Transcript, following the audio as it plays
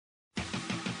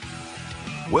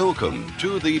Welcome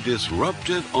to the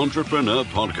Disruptive Entrepreneur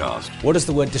Podcast. What does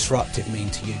the word disruptive mean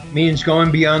to you? It means going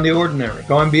beyond the ordinary,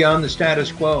 going beyond the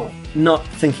status quo. Not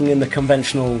thinking in the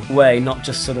conventional way, not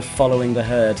just sort of following the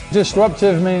herd.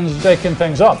 Disruptive means shaking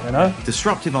things up, you know?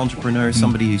 Disruptive entrepreneur is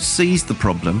somebody who sees the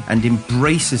problem and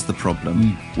embraces the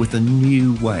problem with a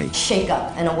new way. Shake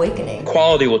up and awakening.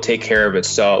 Quality will take care of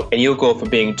itself, and you'll go from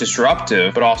being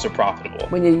disruptive but also profitable.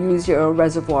 When you use your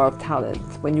reservoir of talent,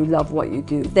 when you love what you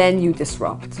do, then you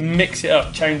disrupt. Mix it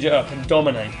up, change it up, and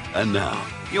dominate. And now,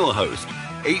 your host,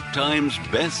 8 times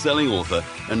best-selling author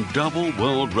and double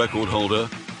world record holder,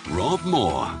 Rob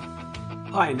Moore.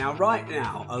 Hi, right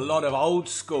now, a lot of old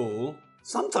school,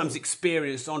 sometimes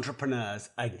experienced entrepreneurs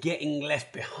are getting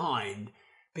left behind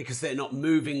because they're not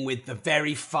moving with the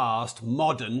very fast,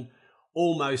 modern,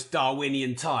 almost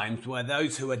Darwinian times where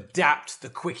those who adapt the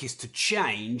quickest to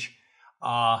change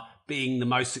are being the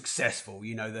most successful.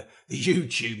 You know, the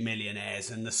YouTube millionaires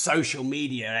and the social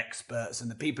media experts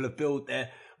and the people who've built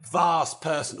their vast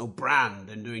personal brand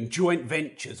and doing joint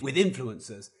ventures with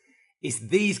influencers. It's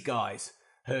these guys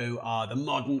who are the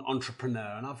modern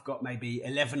entrepreneur. And I've got maybe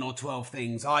 11 or 12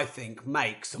 things I think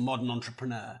makes a modern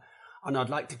entrepreneur. And I'd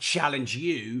like to challenge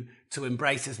you to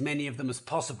embrace as many of them as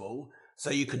possible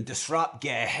so you can disrupt,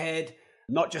 get ahead,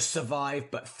 not just survive,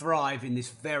 but thrive in this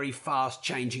very fast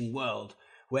changing world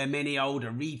where many older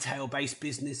retail-based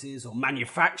businesses or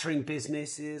manufacturing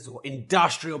businesses or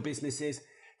industrial businesses,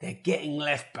 they're getting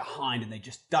left behind and they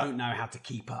just don't know how to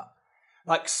keep up.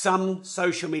 Like some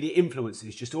social media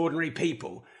influencers, just ordinary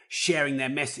people sharing their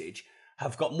message,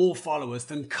 have got more followers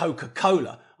than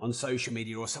Coca-Cola on social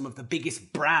media or some of the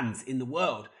biggest brands in the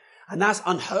world. And that's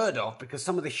unheard of because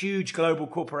some of the huge global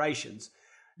corporations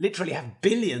literally have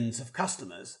billions of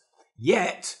customers.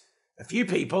 Yet, a few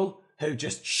people who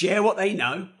just share what they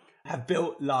know have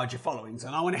built larger followings.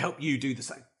 And I want to help you do the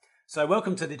same. So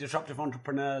welcome to the Disruptive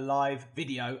Entrepreneur live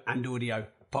video and audio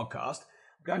podcast.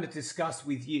 I'm going to discuss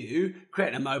with you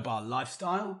creating a mobile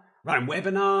lifestyle, running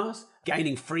webinars,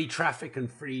 gaining free traffic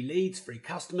and free leads, free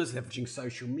customers, leveraging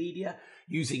social media,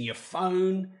 using your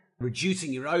phone,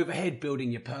 reducing your overhead,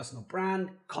 building your personal brand,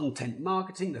 content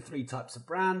marketing, the 3 types of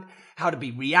brand, how to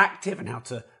be reactive and how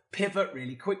to pivot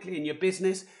really quickly in your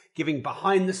business, giving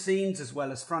behind the scenes as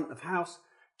well as front of house,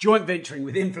 joint venturing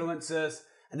with influencers,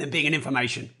 and then being an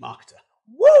information marketer.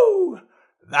 Woo!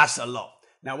 That's a lot.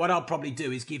 Now, what I'll probably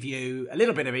do is give you a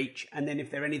little bit of each, and then if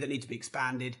there are any that need to be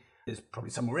expanded, there's probably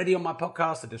some already on my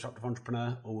podcast, The Disruptive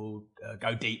Entrepreneur, or we'll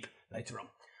go deep later on.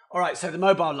 All right, so the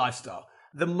mobile lifestyle.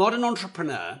 The modern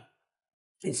entrepreneur,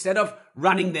 instead of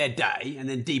running their day and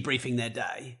then debriefing their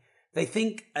day, they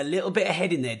think a little bit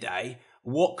ahead in their day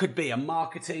what could be a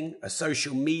marketing, a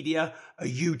social media, a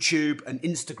YouTube, an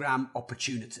Instagram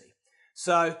opportunity.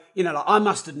 So, like I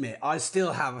must admit, I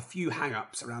still have a few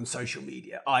hang-ups around social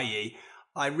media, i.e.,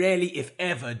 I rarely, if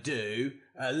ever, do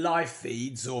live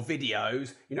feeds or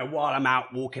videos, while I'm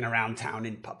out walking around town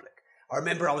in public. I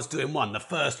remember I was doing one, the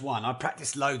first one. I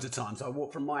practiced loads of times. I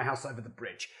walked from my house over the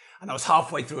bridge and I was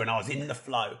halfway through and I was in the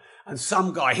flow. And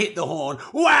some guy hit the horn,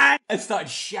 whang, and started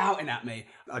shouting at me.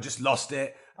 I just lost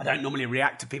it. I don't normally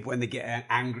react to people when they get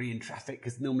angry in traffic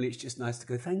because normally it's just nice to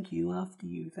go, thank you, after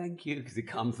you, thank you, because it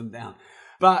calms them down.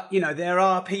 But, there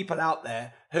are people out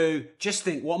there who just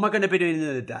think, what am I going to be doing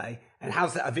in the day? And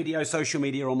how's that a video, social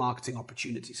media, or marketing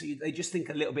opportunity? So they just think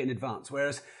a little bit in advance.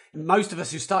 Whereas most of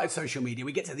us who started social media,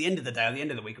 we get to the end of the day or the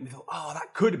end of the week and we thought, oh,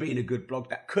 that could have been a good blog.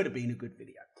 That could have been a good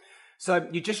video. So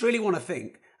you just really want to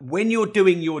think, when you're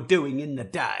doing your doing in the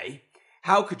day,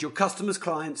 how could your customers,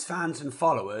 clients, fans, and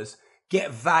followers get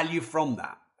value from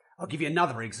that? I'll give you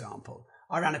another example.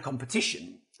 I ran a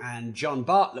competition and John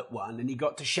Bartlett won, and he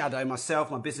got to shadow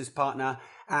myself, my business partner,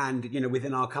 and,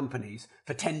 within our companies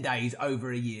for 10 days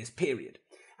over a year's period.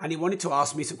 And he wanted to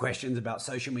ask me some questions about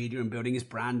social media and building his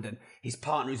brand, and his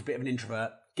partner, who's a bit of an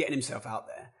introvert, getting himself out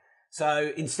there.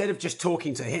 So instead of just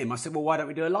talking to him, I said, well, why don't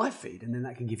we do a live feed? And then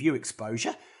that can give you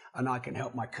exposure, and I can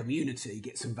help my community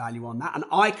get some value on that. And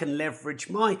I can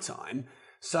leverage my time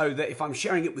so that if I'm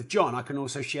sharing it with John, I can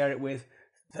also share it with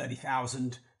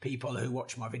 30,000 people who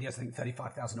watch my videos. I think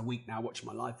 35,000 a week now watch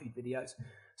my live feed videos.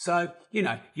 So,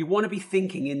 you want to be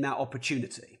thinking in that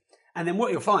opportunity. And then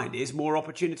what you'll find is more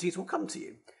opportunities will come to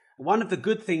you. One of the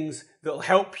good things that will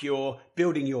help your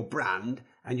building your brand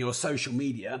and your social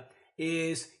media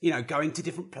is, going to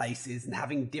different places and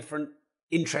having different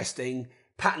interesting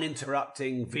pattern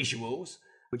interrupting visuals,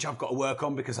 which I've got to work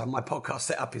on because my podcast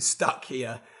setup is stuck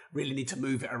here. Really need to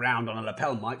move it around on a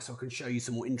lapel mic so I can show you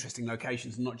some more interesting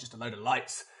locations and not just a load of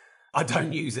lights I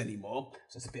don't use anymore.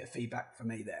 So it's a bit of feedback for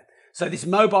me there. So this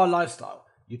mobile lifestyle,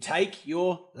 you take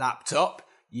your laptop,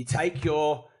 You take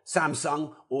your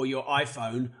Samsung or your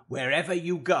iPhone wherever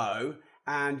you go,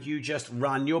 and you just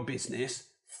run your business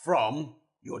from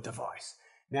your device.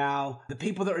 Now, the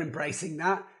people that are embracing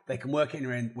that, they can work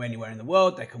anywhere in the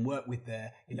world. They can work with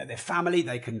their family.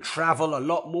 They can travel a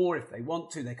lot more if they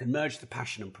want to. They can merge the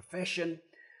passion and profession.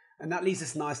 And that leads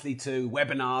us nicely to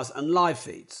webinars and live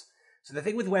feeds. So the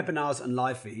thing with webinars and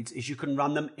live feeds is you can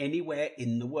run them anywhere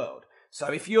in the world.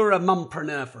 So if you're a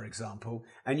mumpreneur, for example,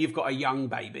 and you've got a young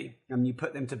baby and you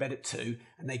put them to bed at 2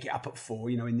 and they get up at 4,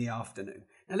 in the afternoon.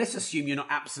 Now let's assume you're not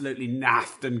absolutely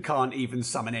naffed and can't even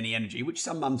summon any energy, which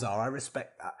some mums are, I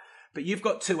respect that. But you've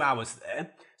got 2 hours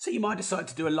there, so you might decide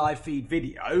to do a live feed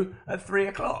video at 3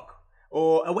 o'clock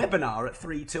or a webinar at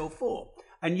 3 till 4.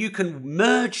 And you can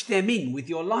merge them in with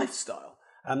your lifestyle.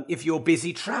 If you're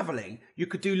busy traveling, you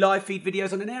could do live feed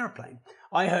videos on an aeroplane.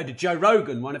 I heard Joe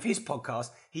Rogan, one of his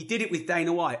podcasts, he did it with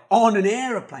Dana White on an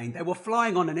aeroplane. They were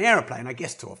flying on an aeroplane, I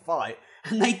guess to a fight,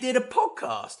 and they did a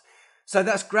podcast. So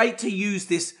that's great to use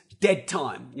this dead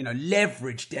time,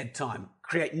 leverage dead time,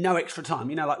 create no extra time.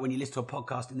 Like when you listen to a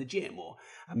podcast in the gym or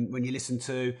when you listen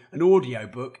to an audio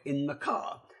book in the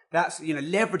car. That's,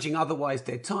 leveraging otherwise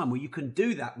dead time. Well, you can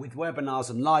do that with webinars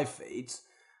and live feeds.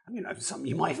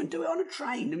 You might even do it on a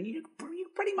train. You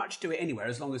pretty much do it anywhere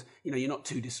as long as, you're not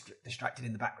too distracted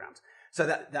in the background. So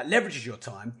that leverages your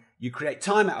time. You create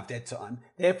time out of dead time.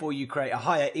 Therefore, you create a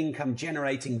higher income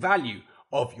generating value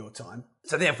of your time.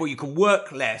 So therefore, you can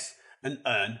work less and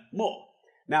earn more.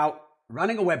 Now,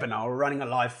 running a webinar or running a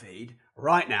live feed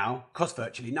right now costs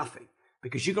virtually nothing,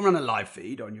 because you can run a live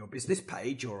feed on your business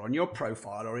page or on your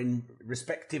profile or in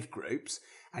respective groups,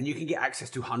 and you can get access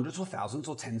to hundreds or thousands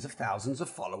or tens of thousands of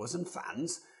followers and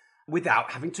fans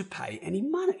without having to pay any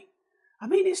money.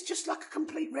 It's just like a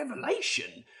complete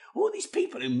revelation. All these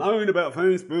people who moan about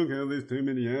Facebook, how there's too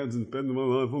many ads and spend my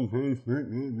life on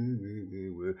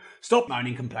Facebook. Stop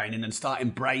moaning, complaining, and start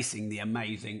embracing the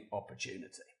amazing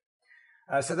opportunity.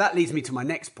 So that leads me to my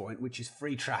next point, which is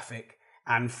free traffic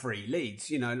and free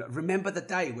leads. Remember the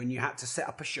day when you had to set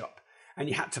up a shop and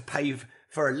you had to pay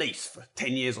for a lease for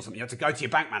 10 years or something. You had to go to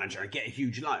your bank manager and get a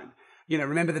huge loan.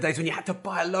 Remember the days when you had to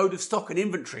buy a load of stock and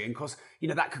inventory, and because,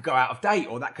 that could go out of date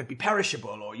or that could be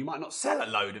perishable or you might not sell a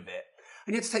load of it.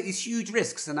 And you had to take these huge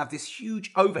risks and have this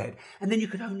huge overhead. And then you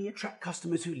could only attract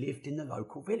customers who lived in the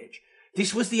local village.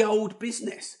 This was the old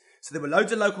business. So there were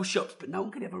loads of local shops, but no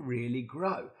one could ever really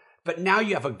grow. But now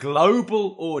you have a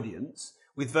global audience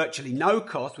with virtually no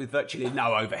cost, with virtually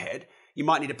no overhead. You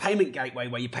might need a payment gateway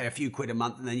where you pay a few quid a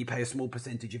month and then you pay a small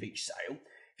percentage of each sale.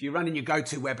 If you're running your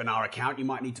GoToWebinar account, you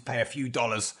might need to pay a few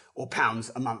dollars or pounds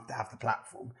a month to have the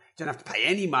platform. You don't have to pay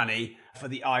any money for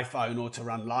the iPhone or to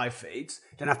run live feeds.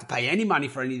 You don't have to pay any money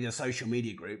for any of the social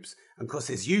media groups. And of course,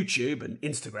 there's YouTube and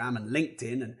Instagram and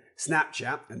LinkedIn and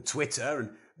Snapchat and Twitter and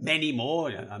many more,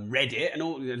 and Reddit and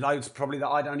all loads probably that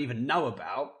I don't even know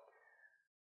about.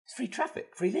 It's free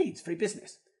traffic, free leads, free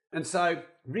business. And so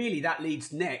really that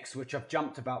leads next, which I've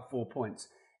jumped about 4 points,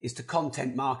 is to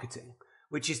content marketing,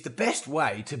 which is the best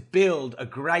way to build a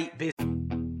great business.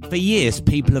 For years,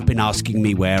 people have been asking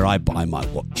me where I buy my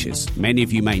watches. Many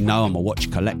of you may know I'm a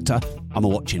watch collector, I'm a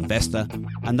watch investor,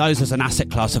 and those as an asset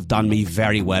class have done me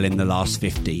very well in the last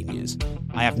 15 years.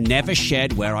 I have never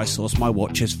shared where I source my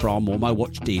watches from or my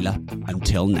watch dealer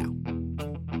until now.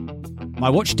 My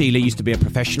watch dealer used to be a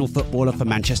professional footballer for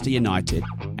Manchester United,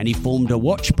 and he formed a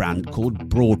watch brand called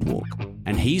Broadwalk.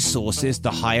 And he sources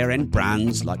the higher-end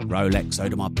brands like Rolex,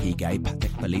 Audemars Piguet, Patek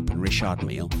Philippe and Richard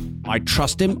Mille. I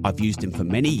trust him, I've used him for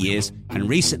many years, and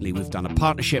recently we've done a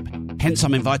partnership. Hence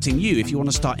I'm inviting you, if you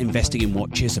want to start investing in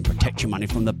watches and protect your money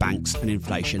from the banks and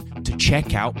inflation, to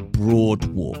check out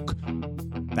Broadwalk.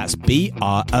 That's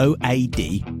BROADWALK.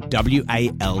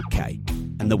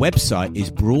 And the website is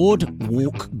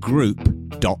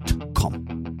broadwalkgroup.com.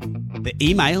 The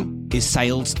email is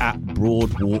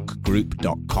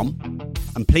sales@broadwalkgroup.com.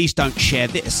 And please don't share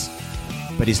this,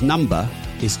 but his number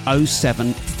is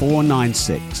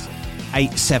 07496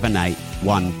 878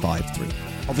 153.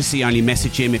 Obviously only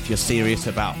message him if you're serious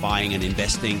about buying and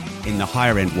investing in the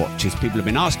higher end watches. People have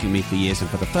been asking me for years, and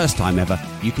for the first time ever,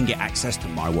 you can get access to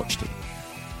my watch deal.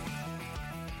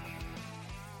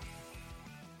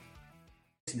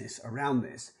 Around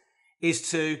this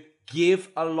is to give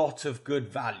a lot of good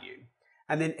value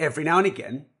and then every now and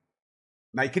again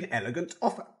make an elegant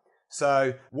offer.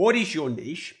 So what is your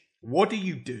niche? What do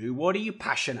you do? What are you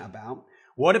passionate about?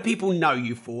 What do people know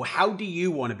you for? How do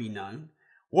you want to be known?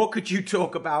 What could you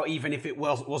talk about even if it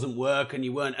wasn't work and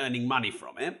you weren't earning money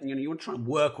from it? You want to try and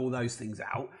work all those things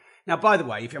out. Now, by the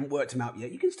way, if you haven't worked them out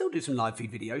yet, you can still do some live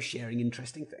feed videos sharing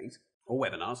interesting things or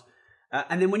webinars.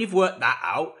 And then when you've worked that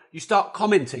out, you start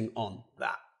commenting on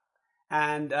that.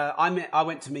 And I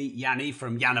went to meet Yanni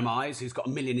from Yanamize, who's got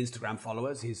 1 million Instagram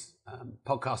followers. His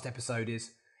podcast episode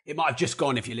it might have just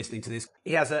gone if you're listening to this.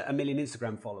 He has 1 million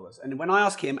Instagram followers. And when I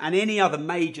ask him and any other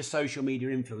major social media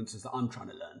influencers that I'm trying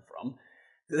to learn from,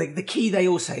 the key they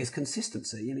all say is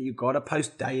consistency. You've got to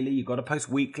post daily, you've got to post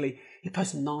weekly. You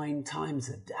post 9 times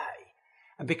a day.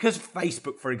 And because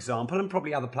Facebook, for example, and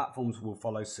probably other platforms will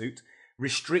follow suit,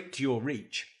 restrict your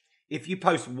reach. If you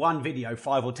post one video,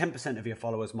 5 or 10% of your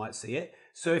followers might see it.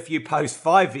 So if you post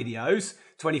 5 videos,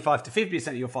 25 to 50%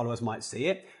 of your followers might see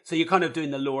it. So you're kind of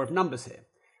doing the law of numbers here.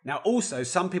 Now, also,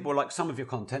 some people like some of your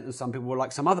content and some people will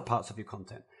like some other parts of your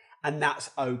content. And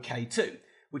that's okay too,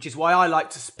 which is why I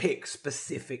like to pick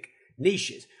specific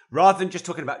niches. Rather than just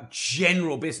talking about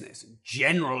general business,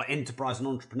 general enterprise and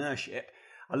entrepreneurship,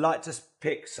 I like to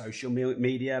pick social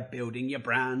media, building your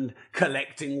brand,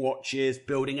 collecting watches,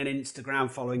 building an Instagram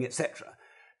following, etc.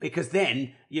 Because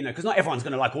then, because not everyone's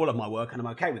going to like all of my work and I'm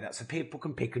okay with that. So people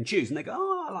can pick and choose and they go,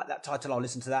 oh, I like that title, I'll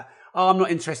listen to that. Oh, I'm not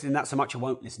interested in that so much, I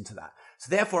won't listen to that. So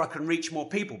therefore I can reach more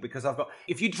people because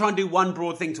if you try and do one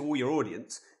broad thing to all your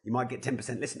audience, you might get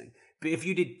 10% listening. But if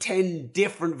you did 10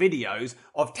 different videos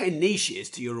of 10 niches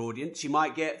to your audience, you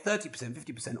might get 30%,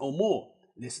 50% or more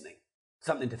listening.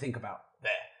 Something to think about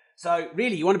there. So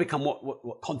really, you want to become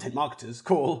what content marketers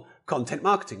call content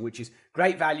marketing, which is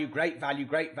great value, great value,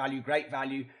 great value, great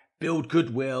value, build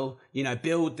goodwill,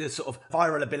 build the sort of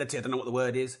viral ability, I don't know what the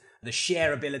word is, the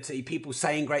shareability, people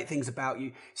saying great things about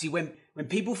you. See, when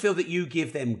people feel that you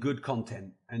give them good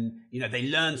content and, they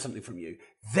learn something from you,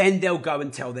 then they'll go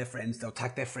and tell their friends, they'll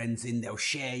tag their friends in, they'll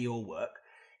share your work.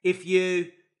 If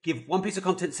you give one piece of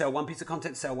content, sell, one piece of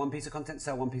content, sell, one piece of content,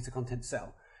 sell, one piece of content,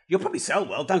 sell, you'll probably sell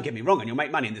well, don't get me wrong, and you'll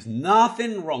make money, and there's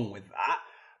nothing wrong with that.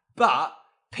 But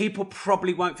people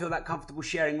probably won't feel that comfortable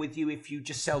sharing with you if you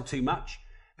just sell too much,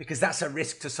 because that's a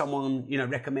risk to someone,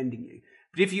 recommending you.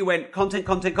 But if you went content,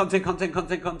 elegant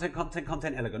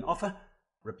offer,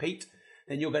 repeat,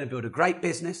 then you're going to build a great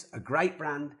business, a great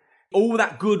brand, all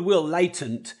that goodwill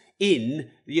latent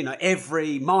in,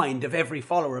 every mind of every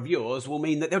follower of yours will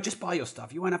mean that they'll just buy your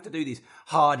stuff. You won't have to do these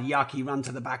hard, yucky, run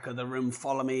to the back of the room,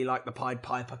 follow me like the Pied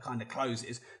Piper kind of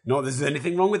closes. Not that there's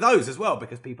anything wrong with those as well,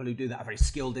 because people who do that are very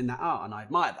skilled in that art, and I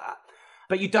admire that.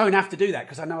 But you don't have to do that,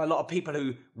 because I know a lot of people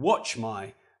who watch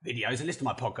my videos and listen to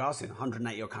my podcasts in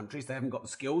 180 countries, they haven't got the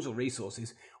skills or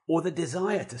resources or the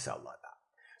desire to sell like that.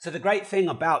 So the great thing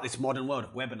about this modern world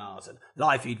of webinars and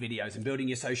live feed videos and building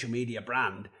your social media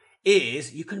brand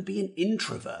is you can be an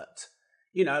introvert.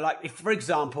 Like if, for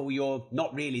example, you're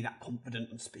not really that confident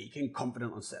on speaking,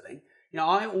 confident on selling,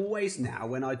 I always now,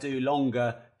 when I do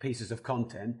longer pieces of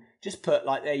content, just put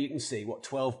like there, you can see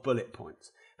 12 bullet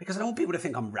points. Because I don't want people to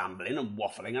think I'm rambling and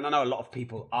waffling, and I know a lot of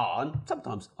people are, and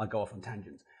sometimes I go off on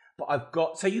tangents.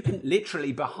 But so you can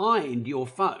literally, behind your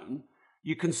phone,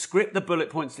 you can script the bullet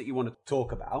points that you want to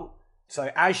talk about. So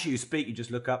as you speak, you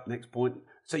just look up, next point.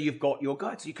 So you've got your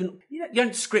guide. So you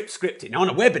don't script it. Now on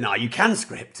a webinar, you can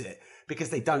script it because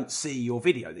they don't see your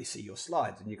video. They see your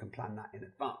slides and you can plan that in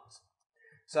advance.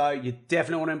 So you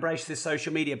definitely want to embrace this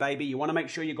social media, baby. You want to make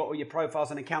sure you've got all your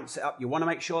profiles and accounts set up. You want to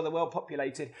make sure they're well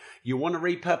populated. You want to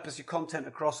repurpose your content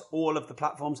across all of the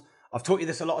platforms. I've taught you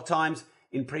this a lot of times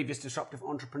in previous Disruptive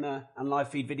Entrepreneur and live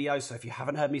feed videos. So if you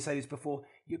haven't heard me say this before,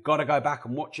 you've got to go back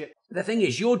and watch it. The thing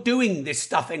is, you're doing this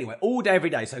stuff anyway, all day, every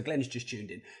day. So Glenn's just tuned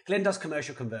in. Glenn does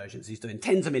commercial conversions. He's doing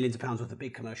tens of millions of pounds worth of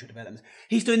big commercial developments.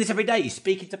 He's doing this every day. He's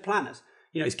speaking to planners.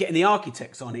 He's getting the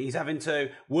architects on it. He's having to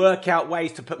work out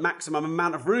ways to put maximum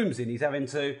amount of rooms in. He's having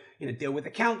to, deal with the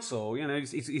council.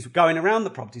 He's going around the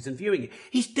properties and viewing it.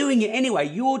 He's doing it anyway.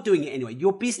 You're doing it anyway.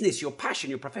 Your business, your passion,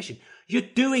 your profession, you're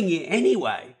doing it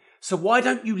anyway. So why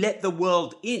don't you let the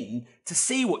world in to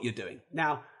see what you're doing?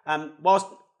 Now, whilst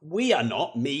we are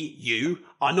not, you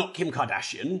are not Kim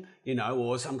Kardashian,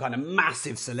 or some kind of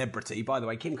massive celebrity. By the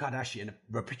way, Kim Kardashian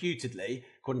reputedly,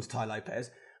 according to Tai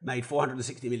Lopez, made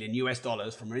 $460 million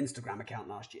from her Instagram account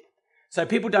last year. So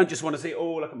people don't just want to see,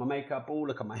 oh, look at my makeup, oh,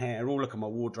 look at my hair, oh, look at my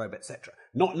wardrobe, etc.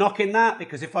 Not knocking that,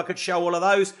 because if I could show all of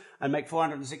those and make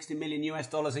 $460 million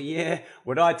a year,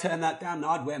 would I turn that down? No,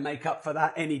 I'd wear makeup for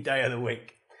that any day of the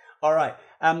week. All right.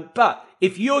 But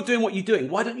if you're doing what you're doing,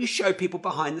 why don't you show people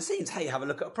behind the scenes? Hey, have a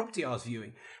look at a property I was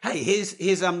viewing. Hey,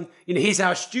 here's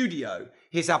our studio.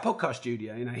 Here's our podcast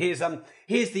studio.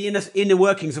 Here's the inner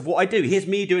workings of what I do. Here's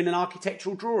me doing an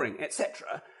architectural drawing,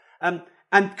 etc. And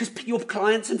because your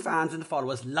clients and fans and the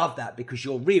followers love that, because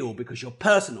you're real, because you're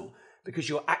personal, because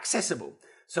you're accessible.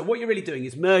 So what you're really doing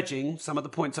is merging some of the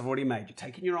points I've already made. You're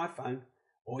taking your iPhone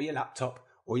or your laptop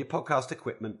or your podcast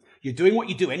equipment. You're doing what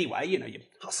you do anyway. You know, you're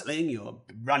hustling, you're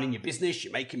running your business,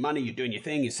 you're making money, you're doing your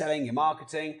thing, you're selling, you're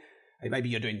marketing. Maybe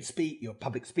you're doing your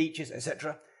public speeches,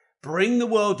 etc. Bring the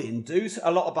world in, do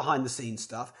a lot of behind the scenes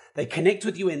stuff. They connect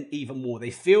with you in even more.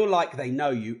 They feel like they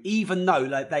know you, even though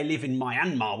like they live in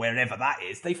Myanmar, wherever that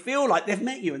is. They feel like they've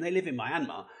met you and they live in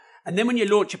Myanmar. And then when you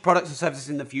launch your products and services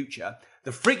in the future,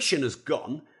 the friction has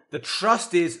gone. The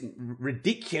trust is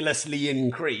ridiculously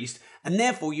increased, and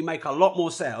therefore you make a lot more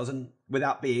sales and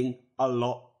without being a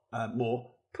lot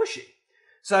more pushy.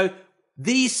 So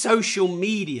these social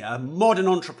media, modern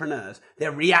entrepreneurs,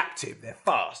 they're reactive, they're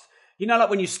fast. You know, like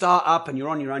when you start up and you're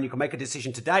on your own, you can make a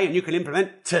decision today and you can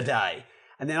implement today.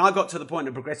 And then I got to the point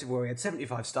of Progressive where we had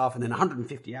 75 staff and then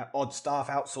 150 odd staff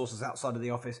outsourcers outside of the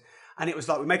office. And it was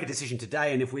like, we make a decision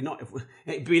today, and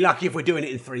it'd be lucky if we're doing it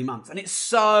in 3 months. And it's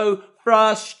so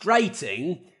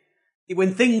frustrating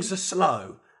when things are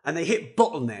slow and they hit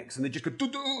bottlenecks and they just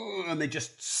go, and they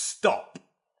just stop.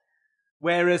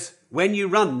 Whereas when you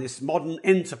run this modern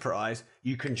enterprise,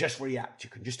 you can just react. You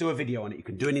can just do a video on it. You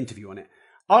can do an interview on it.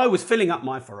 I was filling up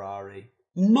my Ferrari,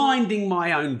 minding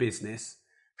my own business,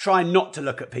 trying not to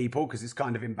look at people because it's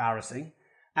kind of embarrassing.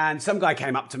 And some guy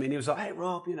came up to me and he was like, "Hey,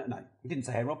 Rob, no, he didn't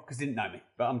say, "Hey, Rob," because he didn't know me,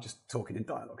 but I'm just talking in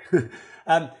dialogue.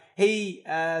 He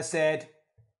said,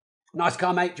 "Nice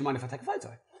car, mate. Do you mind if I take a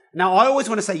photo?" Now, I always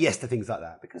want to say yes to things like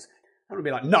that because I want to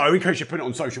be like, no, in case you put it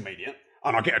on social media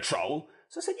and I get a troll.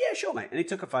 So I said, "Yeah, sure, mate." And he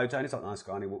took a photo and he's like, "Nice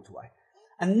guy," and he walked away.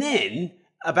 And then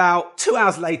about 2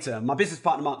 hours later, my business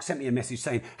partner, Mark, sent me a message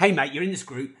saying, "Hey, mate, you're in this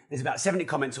group. There's about 70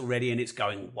 comments already and it's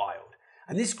going wild."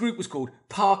 And this group was called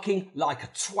Parking Like a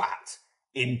Twat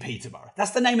in Peterborough.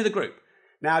 That's the name of the group.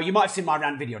 Now, you might have seen my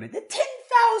rant video on it. There are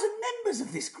 10,000 members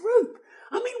of this group.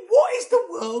 I mean, what is the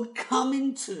world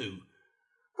coming to?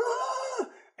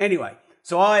 Anyway,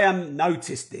 so I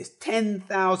noticed this.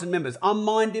 10,000 members. I'm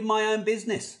minding my own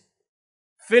business.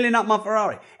 Filling up my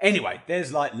Ferrari. Anyway,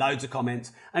 there's like loads of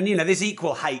comments. And, there's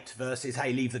equal hate versus,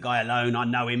 "Hey, leave the guy alone. I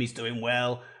know him. He's doing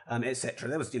well," etc.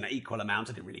 There was, equal amounts.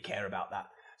 I didn't really care about that.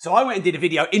 So I went and did a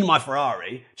video in my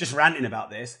Ferrari, just ranting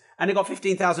about this, and it got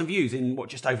 15,000 views in,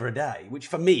 just over a day, which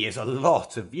for me is a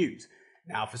lot of views.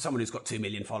 Now, for someone who's got 2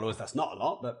 million followers, that's not a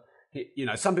lot, but,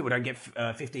 some people don't get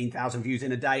 15,000 views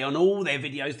in a day on all their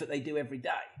videos that they do every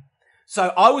day.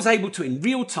 So I was able to, in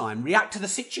real time, react to the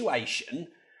situation,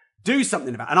 do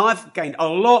something about it, and I've gained a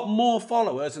lot more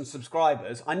followers and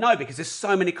subscribers, I know, because there's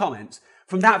so many comments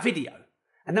from that video.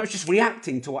 And that was just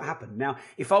reacting to what happened. Now,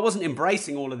 if I wasn't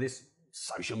embracing all of this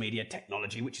social media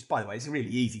technology, which is, by the way, it's a really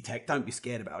easy tech, don't be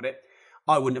scared about it,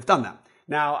 I wouldn't have done that.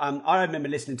 Now, I remember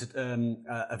listening to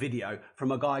a video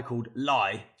from a guy called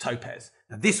Lai Topez.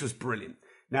 Now, this was brilliant.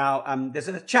 Now, there's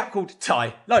a chap called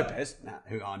Ty Lopez,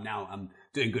 who I'm now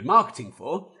doing good marketing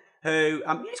for, who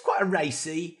he's quite a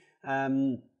racy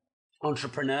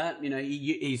entrepreneur.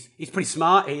 He's pretty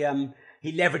smart.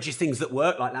 He leverages things that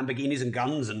work, like Lamborghinis and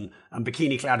guns and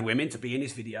bikini-clad women, to be in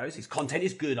his videos. His content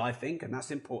is good, I think, and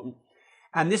that's important.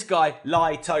 And this guy,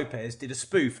 Lai Topez, did a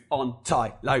spoof on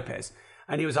Ty Lopez.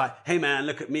 And he was like, "Hey man,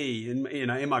 look at me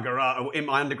in my garage, in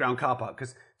my underground car park."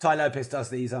 Because Ty Lopez does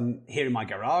these here in my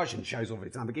garage and shows off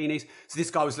his Lamborghinis. So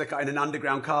this guy was looking in an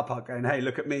underground car park going, "Hey,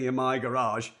 look at me in my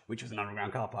garage," which was an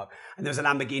underground car park. And there was a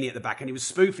Lamborghini at the back, and he was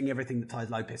spoofing everything that Ty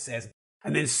Lopez says.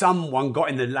 And then someone got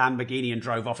in the Lamborghini and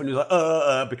drove off, and he was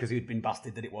like, because he'd been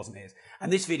busted that it wasn't his. And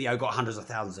this video got hundreds of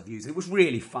thousands of views. It was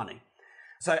really funny.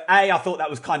 So I thought that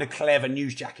was kind of clever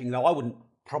newsjacking, though I wouldn't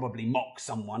probably mock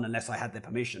someone unless I had their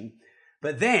permission.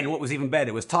 But then what was even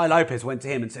better was Ty Lopez went to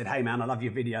him and said, "Hey man, I love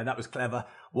your video. That was clever.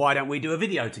 Why don't we do a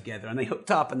video together?" And they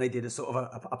hooked up and they did a sort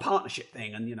of a partnership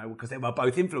thing. And, because they were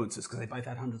both influencers, because they both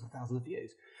had hundreds of thousands of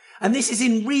views. And this is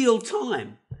in real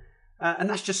time. And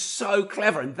that's just so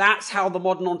clever. And that's how the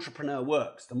modern entrepreneur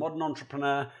works. The modern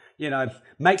entrepreneur,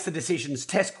 makes the decisions,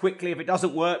 test quickly. If it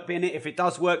doesn't work, bin it. If it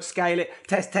does work, scale it.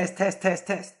 Test.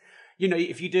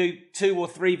 If you do 2 or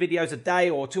 3 videos a day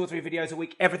or 2 or 3 videos a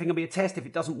week, everything will be a test. If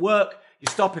it doesn't work, you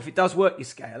stop. If it does work, you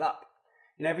scale up.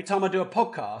 Every time I do a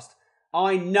podcast,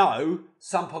 I know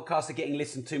some podcasts are getting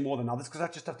listened to more than others because I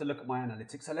just have to look at my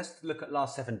analytics. So let's look at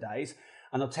last 7 days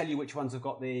and I'll tell you which ones have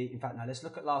got let's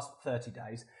look at last 30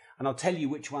 days and I'll tell you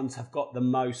which ones have got the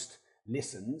most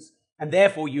listens. And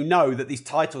therefore, that these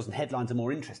titles and headlines are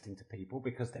more interesting to people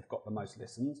because they've got the most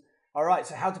listens. All right,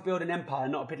 so how to build an empire,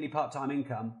 not a piddly part-time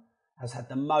income, has had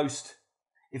the most.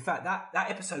 In fact, that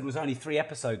episode was only 3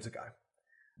 episodes ago.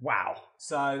 Wow.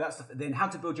 So that's then how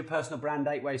to build your personal brand,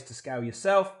 8 ways to scale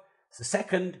yourself. It's the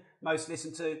second most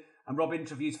listened to. And Rob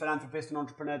interviews philanthropist and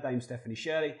entrepreneur Dame Stephanie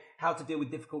Shirley. How to deal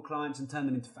with difficult clients and turn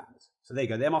them into fans. So there you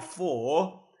go. They're my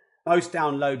 4 most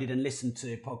downloaded and listened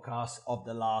to podcasts of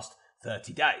the last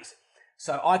 30 days.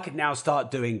 So I could now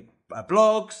start doing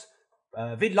blogs,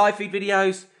 live feed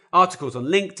videos, articles on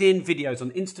LinkedIn, videos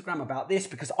on Instagram about this,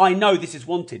 because I know this is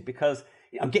wanted, because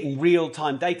I'm getting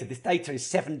real-time data. This data is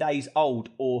 7 days old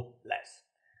or less.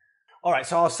 All right,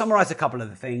 so I'll summarize a couple of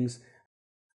the things.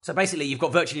 So basically, you've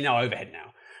got virtually no overhead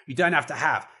now. You don't have to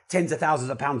have tens of thousands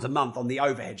of pounds a month on the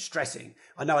overhead stressing.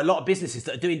 I know a lot of businesses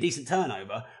that are doing decent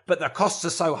turnover, but their costs are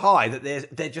so high that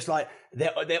they're just like,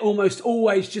 they're almost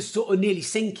always just sort of nearly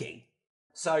sinking.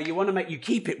 So you want to you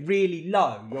keep it really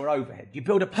low, your overhead. You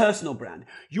build a personal brand.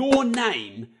 Your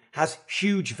name has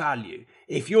huge value.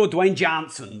 If you're Dwayne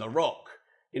Johnson, The Rock,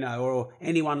 or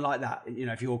anyone like that,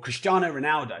 if you're Cristiano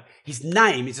Ronaldo, his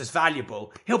name is as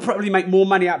valuable. He'll probably make more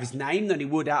money out of his name than he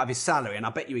would out of his salary. And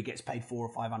I bet you he gets paid £400,000 or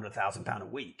 £500,000 a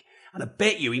week. And I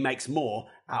bet you he makes more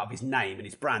out of his name and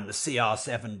his brand, the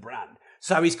CR7 brand.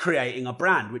 So he's creating a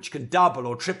brand which can double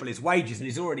or triple his wages, and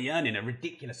he's already earning a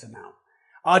ridiculous amount.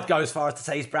 I'd go as far as to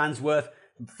say his brand's worth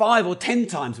 5 or 10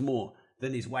 times more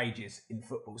than his wages in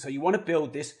football. So you want to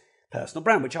build this personal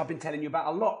brand, which I've been telling you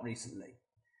about a lot recently.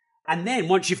 And then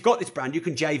once you've got this brand, you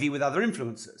can JV with other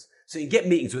influencers. So you can get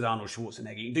meetings with Arnold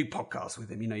Schwarzenegger. You can do podcasts with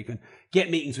him. You can get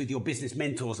meetings with your business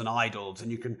mentors and idols,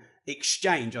 and you can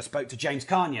exchange. I spoke to James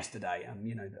Caan yesterday,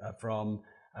 from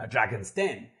Dragon's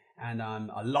Den.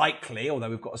 And likely, although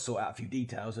we've got to sort out a few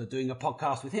details, are doing a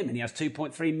podcast with him. And he has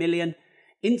 2.3 million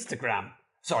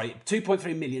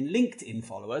 2.3 million LinkedIn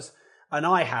followers. And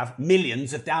I have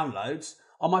millions of downloads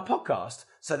on my podcast.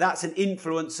 So that's an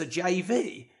influencer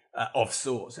JV of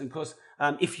sorts. And of course,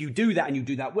 if you do that and you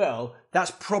do that well,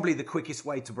 that's probably the quickest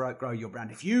way to grow your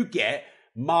brand. If you get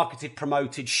marketed,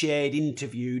 promoted, shared,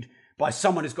 interviewed by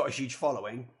someone who's got a huge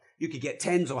following, you could get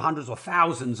tens or hundreds or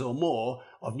thousands or more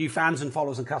of new fans and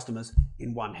followers and customers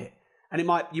in one hit. And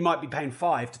you might be paying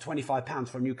 £5 to £25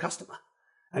 for a new customer.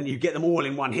 And you get them all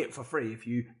in one hit for free if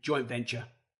you joint venture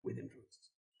with influencers.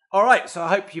 All right, so I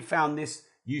hope you found this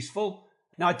useful.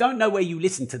 Now, I don't know where you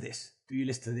listen to this. Do you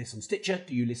listen to this on Stitcher?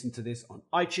 Do you listen to this on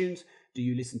iTunes? Do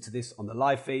you listen to this on the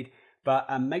live feed? But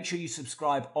make sure you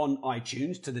subscribe on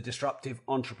iTunes to the Disruptive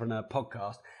Entrepreneur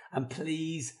podcast. And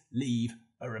please leave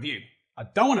a review. I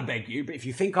don't want to beg you, but if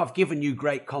you think I've given you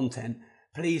great content,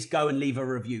 please go and leave a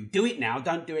review. Do it now.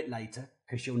 Don't do it later,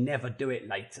 because you'll never do it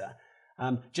later.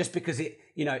 Just because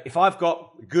if I've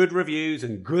got good reviews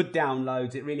and good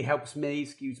downloads, it really helps me,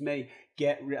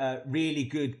 get really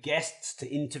good guests to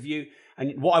interview.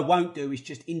 And what I won't do is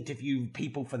just interview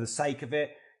people for the sake of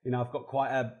it. I've got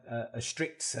quite a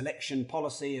strict selection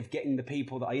policy of getting the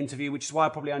people that I interview, which is why I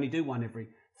probably only do one every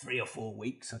 3 or 4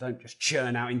 weeks. I don't just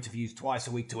churn out interviews twice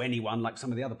a week to anyone like some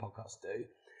of the other podcasts do.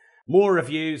 More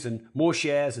reviews and more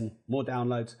shares and more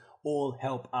downloads all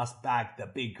help us bag the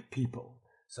big people.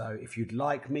 So if you'd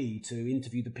like me to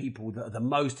interview the people that are the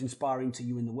most inspiring to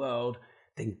you in the world,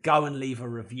 then go and leave a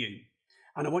review.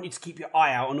 And I want you to keep your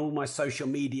eye out on all my social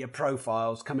media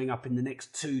profiles coming up in the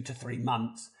next 2 to 3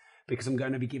 months, because I'm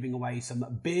going to be giving away some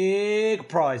big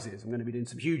prizes. I'm going to be doing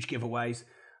some huge giveaways.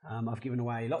 I've given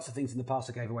away lots of things in the past.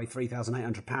 I gave away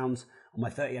 £3,800 on my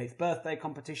 38th birthday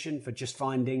competition for just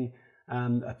finding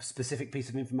a specific piece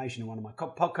of information in one of my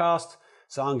podcasts.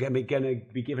 So I'm going to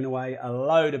be giving away a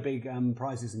load of big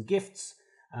prizes and gifts,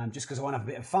 just because I want to have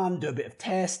a bit of fun, do a bit of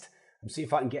test, and see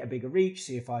if I can get a bigger reach,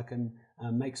 see if I can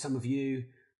make some of you.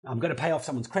 I'm going to pay off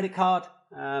someone's credit card,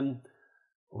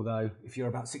 although if you're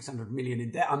about 600 million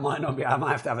in debt, I might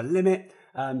have to have a limit.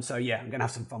 So yeah, I'm going to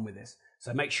have some fun with this.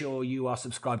 So make sure you are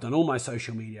subscribed on all my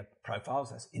social media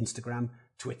profiles. That's Instagram,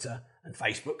 Twitter, and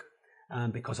Facebook,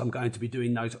 because I'm going to be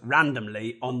doing those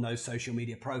randomly on those social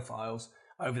media profiles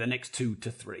over the next 2 to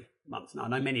 3 months. Now, I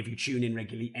know many of you tune in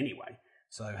regularly anyway,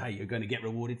 so hey, you're going to get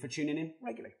rewarded for tuning in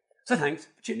regularly. So thanks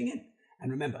for tuning in.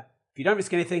 And remember, if you don't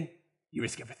risk anything, you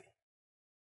risk everything.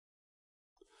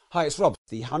 Hi, it's Rob.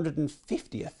 The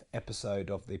 150th episode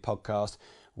of the podcast,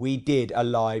 we did a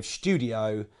live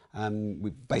studio. We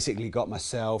basically got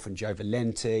myself and Joe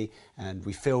Valenti, and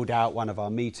we filled out one of our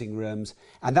meeting rooms,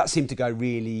 and that seemed to go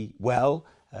really well,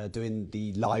 doing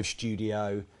the live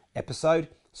studio episode.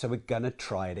 So we're going to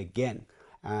try it again.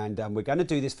 And we're going to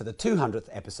do this for the 200th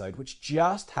episode, which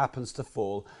just happens to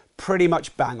fall pretty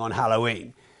much bang on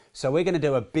Halloween. So we're going to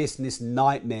do a business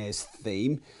nightmares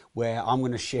theme, where I'm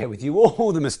going to share with you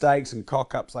all the mistakes and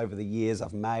cock-ups over the years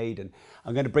I've made. And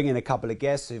I'm going to bring in a couple of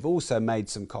guests who've also made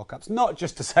some cock-ups, not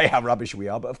just to say how rubbish we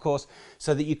are, but of course,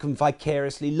 so that you can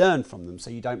vicariously learn from them, so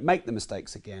you don't make the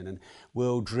mistakes again. And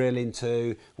we'll drill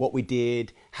into what we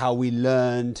did, how we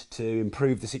learned to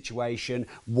improve the situation,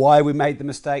 why we made the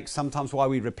mistakes, sometimes why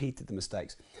we repeated the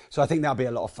mistakes. So I think that'll be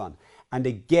a lot of fun. And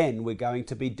again, we're going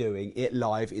to be doing it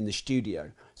live in the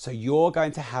studio. So you're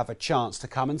going to have a chance to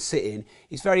come and sit in.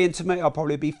 It's very intimate. I'll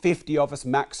probably be 50 of us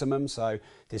maximum. So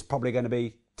there's probably going to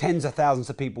be tens of thousands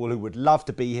of people who would love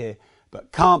to be here,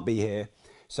 but can't be here.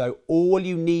 So all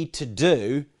you need to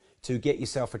do to get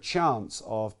yourself a chance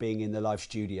of being in the live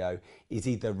studio is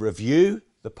either review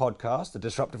the podcast, The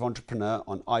Disruptive Entrepreneur,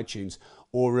 on iTunes,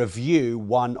 or review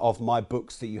one of my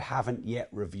books that you haven't yet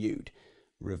reviewed.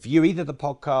 Review either the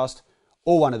podcast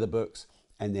or one of the books,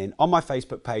 and then on my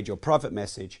Facebook page or private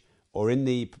message or in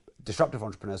the Disruptive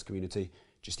Entrepreneurs community,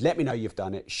 just let me know you've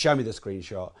done it, show me the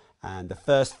screenshot, and the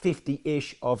first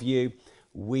 50-ish of you,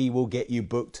 we will get you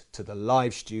booked to the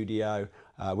live studio.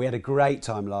 We had a great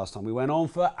time last time. We went on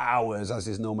for hours, as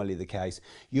is normally the case.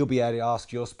 You'll be able to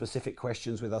ask your specific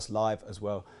questions with us live as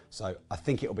well. So I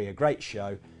think it'll be a great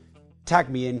show. Tag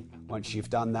me in once you've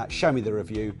done that, show me the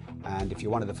review, and if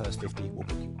you're one of the first 50, we'll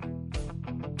book you.